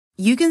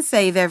You can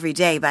save every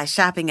day by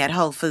shopping at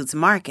Whole Foods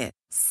Market.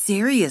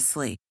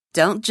 Seriously,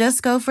 don't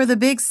just go for the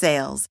big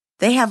sales.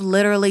 They have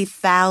literally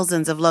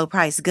thousands of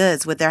low-price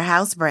goods with their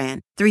house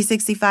brand,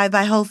 365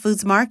 by Whole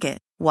Foods Market.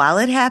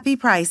 Wallet-happy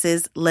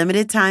prices,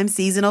 limited-time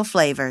seasonal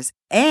flavors,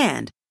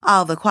 and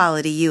all the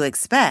quality you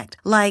expect,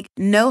 like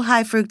no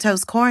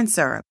high-fructose corn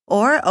syrup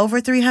or over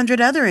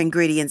 300 other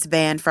ingredients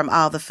banned from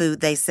all the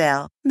food they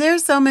sell.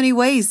 There's so many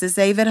ways to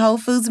save at Whole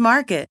Foods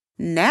Market.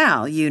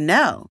 Now you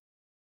know.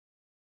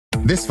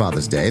 This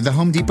Father's Day, the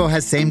Home Depot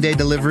has same-day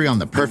delivery on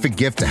the perfect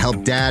gift to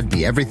help Dad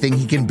be everything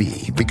he can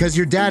be. Because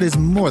your dad is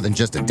more than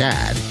just a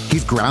dad.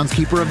 He's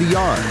groundskeeper of the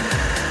yard,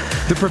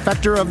 the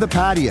perfecter of the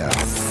patio,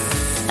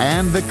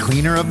 and the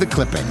cleaner of the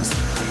clippings.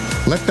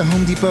 Let the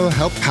Home Depot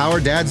help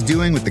power Dad's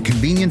doing with the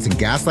convenience and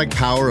gas-like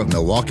power of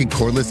Milwaukee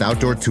cordless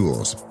outdoor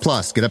tools.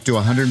 Plus, get up to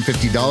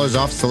 $150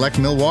 off select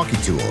Milwaukee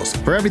tools.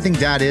 For everything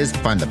Dad is,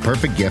 find the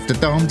perfect gift at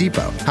the Home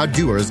Depot. How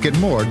doers get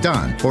more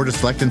done. Order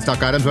select and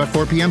stock items by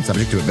 4 p.m.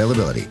 subject to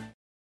availability.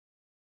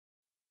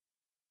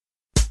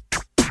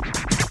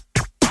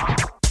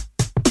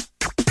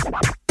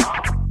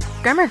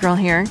 Grammar Girl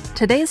here.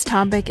 Today's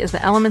topic is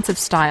The Elements of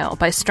Style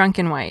by Strunk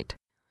and White.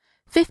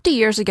 50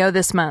 years ago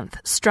this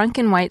month, Strunk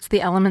and White's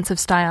The Elements of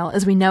Style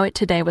as We Know It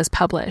Today was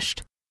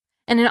published.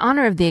 And in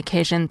honor of the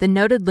occasion, the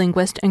noted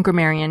linguist and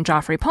grammarian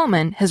Geoffrey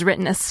Pullman has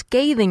written a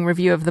scathing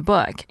review of the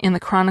book in the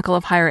Chronicle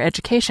of Higher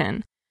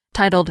Education,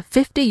 titled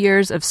 50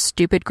 Years of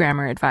Stupid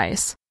Grammar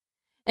Advice.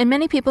 And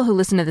many people who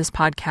listen to this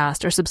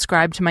podcast or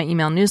subscribe to my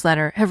email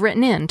newsletter have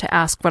written in to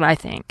ask what I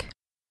think.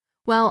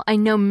 Well, I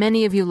know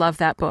many of you love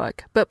that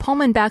book, but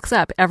Pullman backs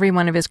up every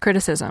one of his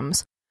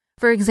criticisms.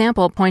 For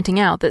example, pointing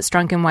out that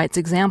Strunk and White's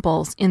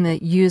examples in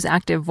the use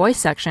active voice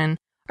section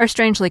are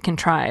strangely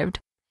contrived,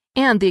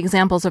 and the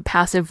examples of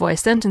passive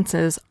voice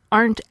sentences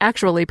aren't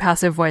actually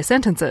passive voice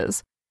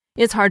sentences.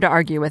 It's hard to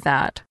argue with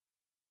that.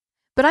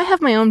 But I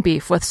have my own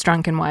beef with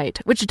Strunk and White,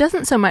 which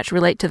doesn't so much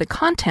relate to the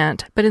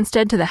content, but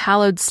instead to the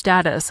hallowed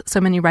status so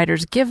many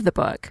writers give the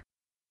book.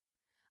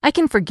 I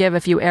can forgive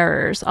a few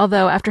errors,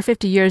 although after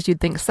 50 years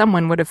you'd think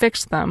someone would have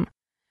fixed them.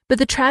 But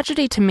the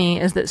tragedy to me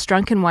is that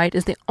Strunk and White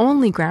is the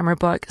only grammar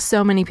book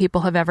so many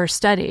people have ever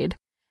studied,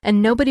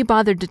 and nobody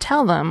bothered to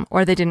tell them,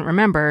 or they didn't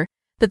remember,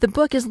 that the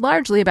book is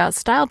largely about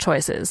style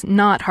choices,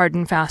 not hard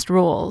and fast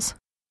rules.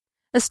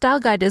 A style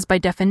guide is by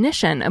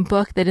definition a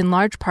book that in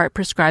large part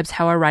prescribes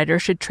how a writer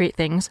should treat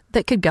things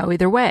that could go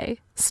either way,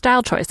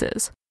 style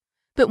choices.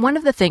 But one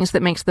of the things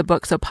that makes the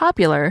book so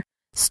popular,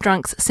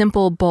 Strunk's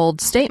simple, bold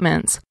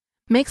statements,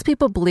 makes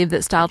people believe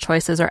that style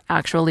choices are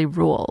actually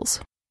rules.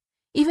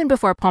 Even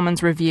before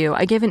Pullman's review,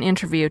 I gave an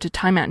interview to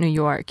Time Out New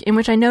York in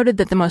which I noted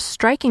that the most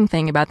striking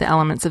thing about The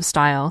Elements of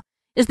Style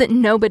is that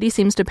nobody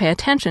seems to pay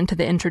attention to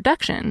the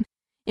introduction,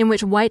 in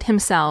which White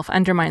himself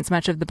undermines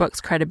much of the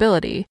book's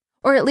credibility,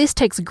 or at least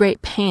takes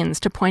great pains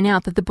to point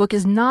out that the book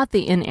is not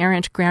the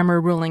inerrant grammar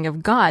ruling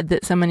of God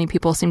that so many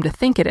people seem to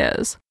think it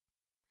is.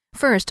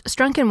 First,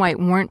 Strunk and White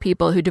weren't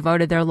people who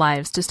devoted their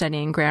lives to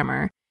studying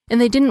grammar,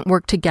 and they didn't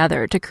work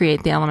together to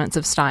create The Elements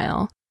of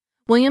Style.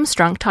 William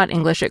Strunk taught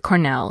English at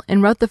Cornell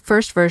and wrote the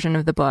first version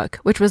of the book,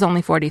 which was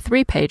only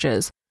 43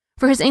 pages,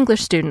 for his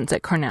English students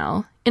at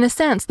Cornell. In a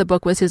sense, the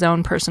book was his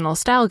own personal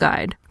style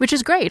guide, which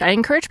is great. I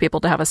encourage people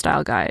to have a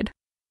style guide.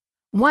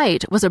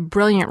 White was a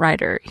brilliant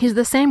writer. He's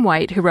the same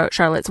White who wrote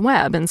Charlotte's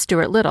Web and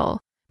Stuart Little,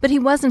 but he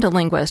wasn't a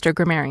linguist or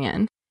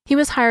grammarian. He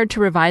was hired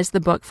to revise the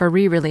book for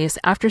re-release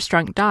after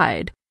Strunk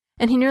died,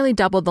 and he nearly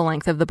doubled the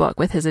length of the book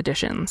with his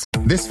additions.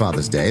 This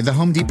Father's Day, the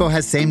Home Depot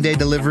has same-day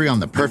delivery on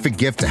the perfect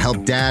gift to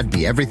help Dad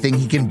be everything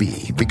he can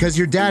be. Because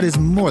your dad is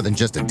more than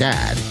just a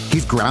dad.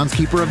 He's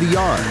groundskeeper of the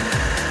yard,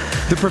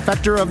 the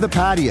perfecter of the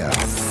patio,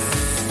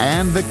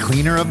 and the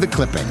cleaner of the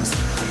clippings.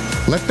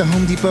 Let the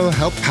Home Depot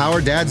help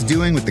power Dad's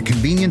doing with the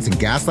convenience and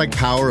gas-like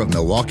power of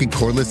Milwaukee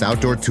cordless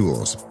outdoor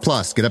tools.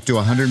 Plus, get up to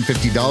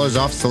 $150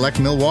 off select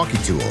Milwaukee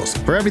tools.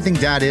 For everything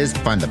Dad is,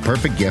 find the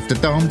perfect gift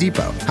at the Home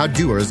Depot. How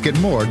doers get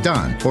more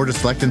done. Order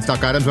select and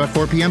stock items by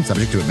 4 p.m.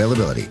 subject to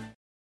availability.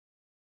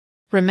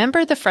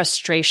 Remember the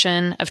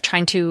frustration of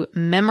trying to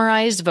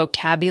memorize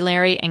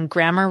vocabulary and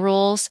grammar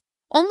rules,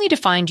 only to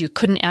find you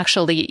couldn't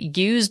actually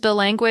use the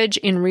language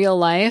in real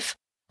life?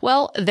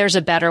 Well, there's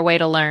a better way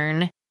to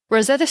learn.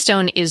 Rosetta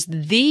Stone is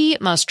the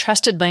most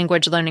trusted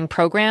language learning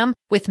program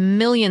with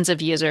millions of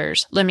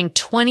users learning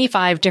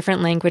 25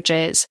 different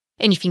languages,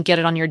 and you can get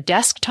it on your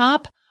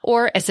desktop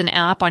or as an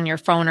app on your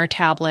phone or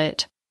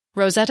tablet.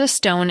 Rosetta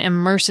Stone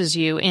immerses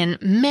you in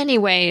many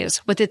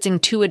ways with its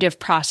intuitive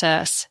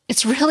process.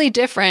 It's really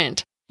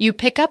different. You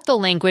pick up the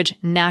language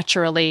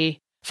naturally,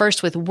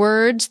 first with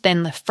words,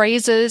 then the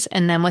phrases,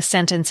 and then with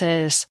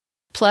sentences.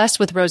 Plus,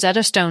 with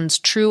Rosetta Stone's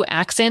True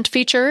Accent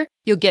feature,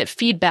 you'll get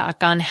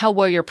feedback on how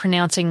well you're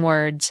pronouncing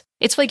words.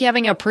 It's like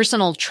having a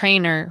personal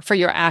trainer for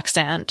your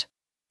accent.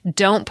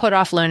 Don't put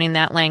off learning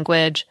that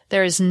language.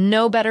 There is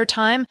no better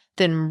time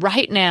than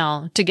right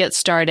now to get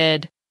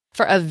started.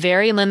 For a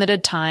very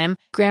limited time,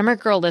 Grammar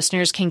Girl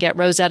listeners can get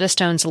Rosetta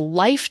Stone's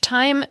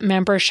lifetime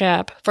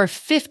membership for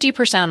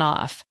 50%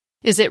 off.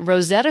 is at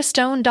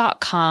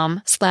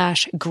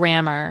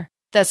rosettastone.com/grammar.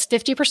 That's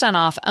 50%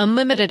 off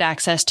unlimited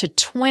access to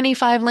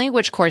 25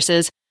 language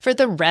courses for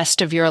the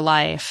rest of your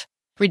life.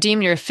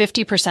 Redeem your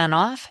 50%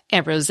 off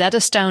at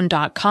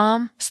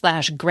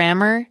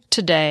rosettastone.com/grammar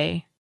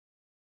today.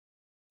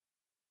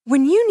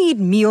 When you need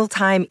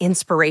mealtime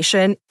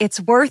inspiration,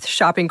 it's worth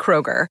shopping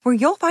Kroger, where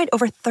you'll find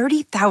over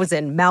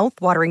 30,000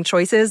 mouth-watering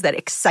choices that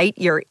excite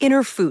your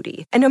inner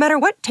foodie. And no matter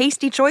what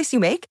tasty choice you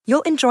make,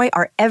 you'll enjoy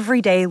our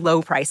everyday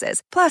low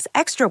prices, plus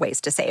extra ways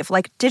to save,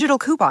 like digital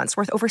coupons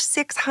worth over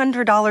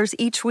 $600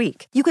 each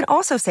week. You can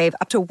also save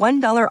up to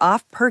 $1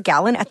 off per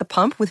gallon at the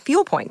pump with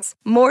fuel points.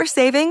 More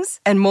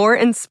savings and more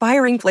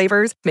inspiring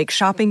flavors make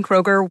shopping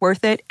Kroger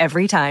worth it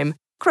every time.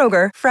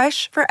 Kroger,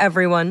 fresh for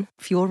everyone.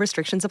 Fuel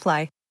restrictions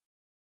apply.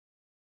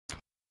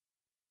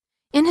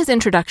 In his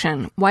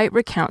introduction, White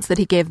recounts that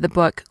he gave the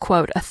book,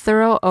 quote, a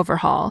thorough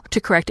overhaul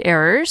to correct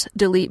errors,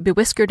 delete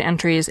bewhiskered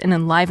entries, and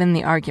enliven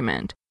the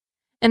argument.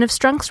 And of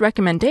Strunk's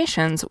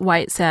recommendations,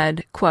 White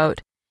said,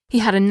 quote, he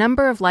had a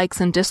number of likes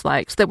and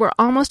dislikes that were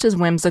almost as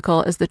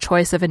whimsical as the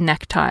choice of a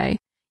necktie,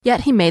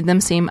 yet he made them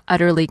seem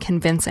utterly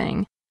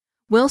convincing.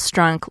 Will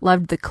Strunk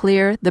loved the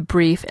clear, the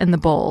brief, and the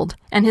bold,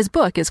 and his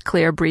book is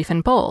clear, brief,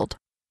 and bold.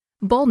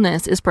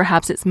 Boldness is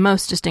perhaps its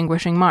most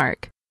distinguishing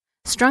mark.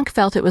 Strunk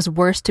felt it was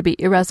worse to be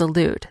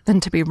irresolute than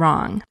to be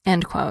wrong,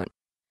 end quote.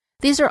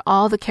 These are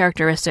all the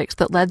characteristics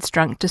that led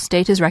Strunk to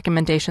state his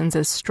recommendations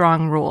as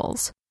strong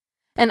rules.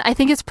 And I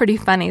think it's pretty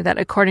funny that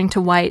according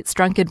to White,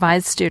 Strunk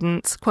advised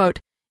students, quote,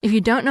 if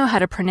you don't know how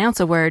to pronounce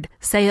a word,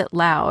 say it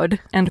loud,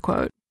 end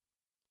quote.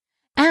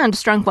 And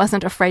Strunk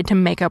wasn't afraid to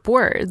make up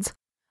words.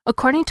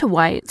 According to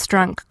White,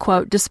 Strunk,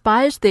 quote,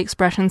 despised the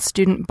expression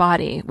student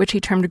body, which he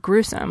termed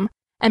gruesome,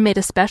 and made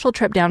a special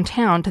trip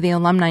downtown to the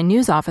alumni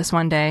news office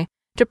one day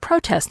to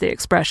protest the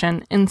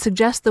expression and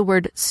suggest the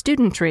word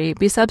studentry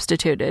be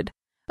substituted,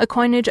 a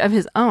coinage of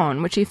his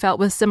own which he felt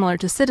was similar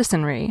to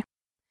citizenry.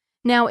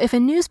 Now, if a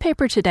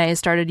newspaper today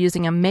started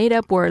using a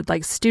made-up word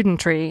like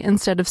studentry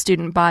instead of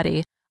student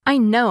body, I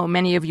know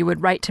many of you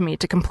would write to me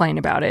to complain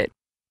about it.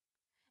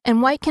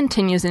 And White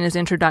continues in his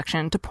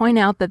introduction to point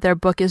out that their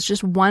book is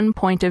just one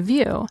point of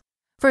view.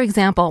 For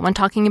example, when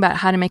talking about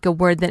how to make a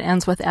word that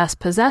ends with S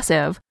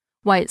possessive,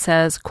 White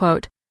says,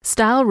 quote,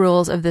 style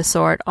rules of this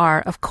sort are,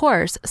 of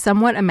course,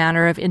 somewhat a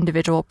matter of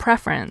individual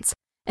preference,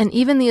 and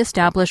even the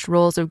established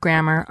rules of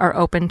grammar are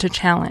open to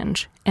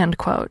challenge, end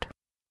quote.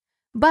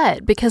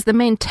 But because the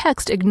main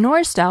text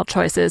ignores style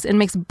choices and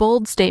makes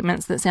bold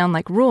statements that sound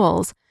like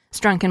rules,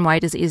 Strunk and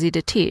White is easy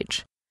to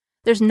teach.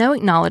 There's no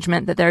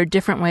acknowledgement that there are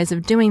different ways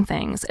of doing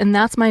things, and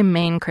that's my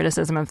main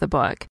criticism of the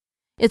book.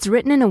 It's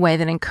written in a way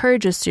that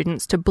encourages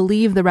students to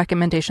believe the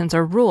recommendations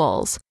are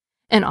rules,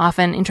 and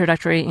often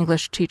introductory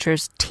English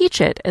teachers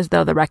teach it as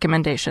though the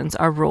recommendations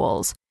are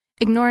rules,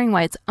 ignoring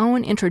White's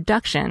own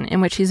introduction in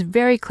which he's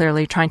very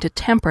clearly trying to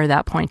temper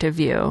that point of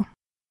view.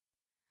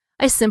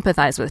 I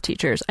sympathize with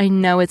teachers. I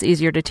know it's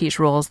easier to teach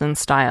rules than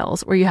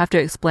styles, where you have to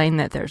explain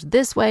that there's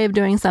this way of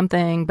doing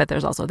something, but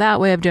there's also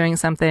that way of doing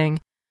something.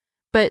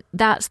 But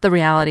that's the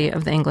reality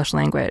of the English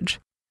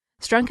language.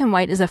 Strunk and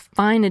White is a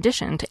fine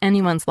addition to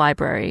anyone's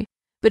library,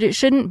 but it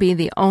shouldn't be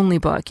the only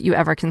book you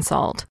ever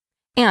consult.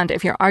 And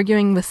if you're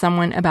arguing with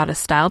someone about a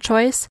style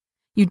choice,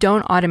 you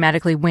don't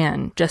automatically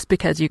win just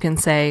because you can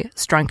say,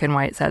 Strunk and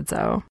White said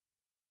so.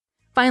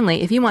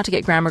 Finally, if you want to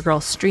get Grammar Girl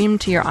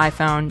streamed to your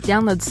iPhone,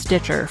 download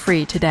Stitcher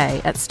free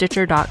today at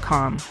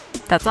Stitcher.com.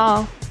 That's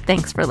all.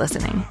 Thanks for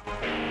listening.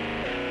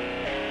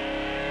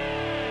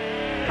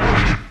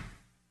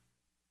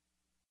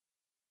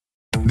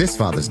 This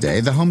Father's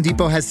Day, the Home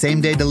Depot has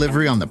same-day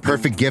delivery on the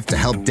perfect gift to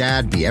help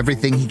Dad be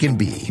everything he can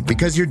be.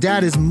 Because your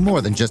dad is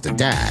more than just a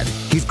dad.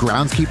 He's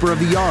groundskeeper of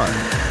the yard,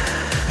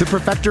 the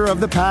perfecter of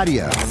the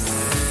patio,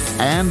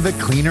 and the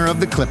cleaner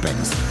of the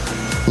clippings.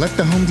 Let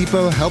the Home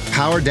Depot help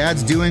power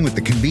Dad's doing with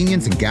the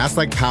convenience and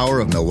gas-like power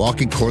of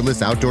Milwaukee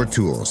cordless outdoor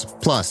tools.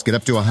 Plus, get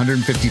up to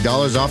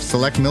 $150 off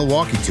select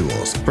Milwaukee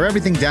tools. For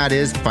everything Dad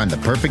is, find the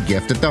perfect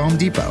gift at the Home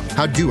Depot.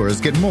 How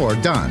doers get more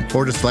done.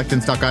 Order select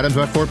and stock items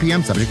by 4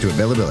 p.m. subject to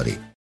availability.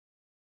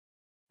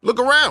 Look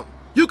around.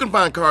 You can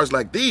find cars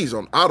like these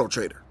on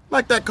AutoTrader,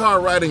 like that car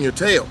riding your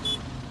tail.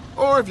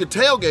 Or if you're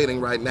tailgating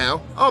right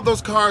now, all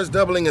those cars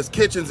doubling as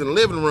kitchens and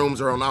living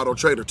rooms are on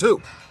AutoTrader too.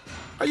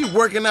 Are you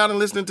working out and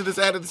listening to this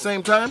ad at the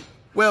same time?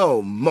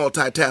 Well,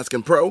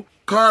 multitasking pro,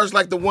 cars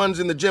like the ones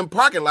in the gym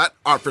parking lot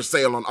are for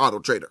sale on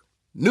AutoTrader.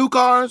 New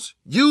cars,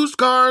 used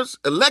cars,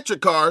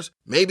 electric cars,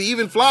 maybe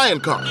even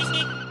flying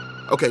cars.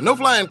 Okay, no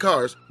flying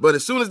cars, but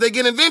as soon as they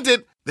get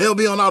invented, they'll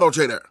be on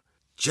AutoTrader.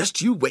 Just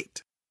you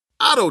wait.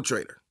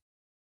 AutoTrader.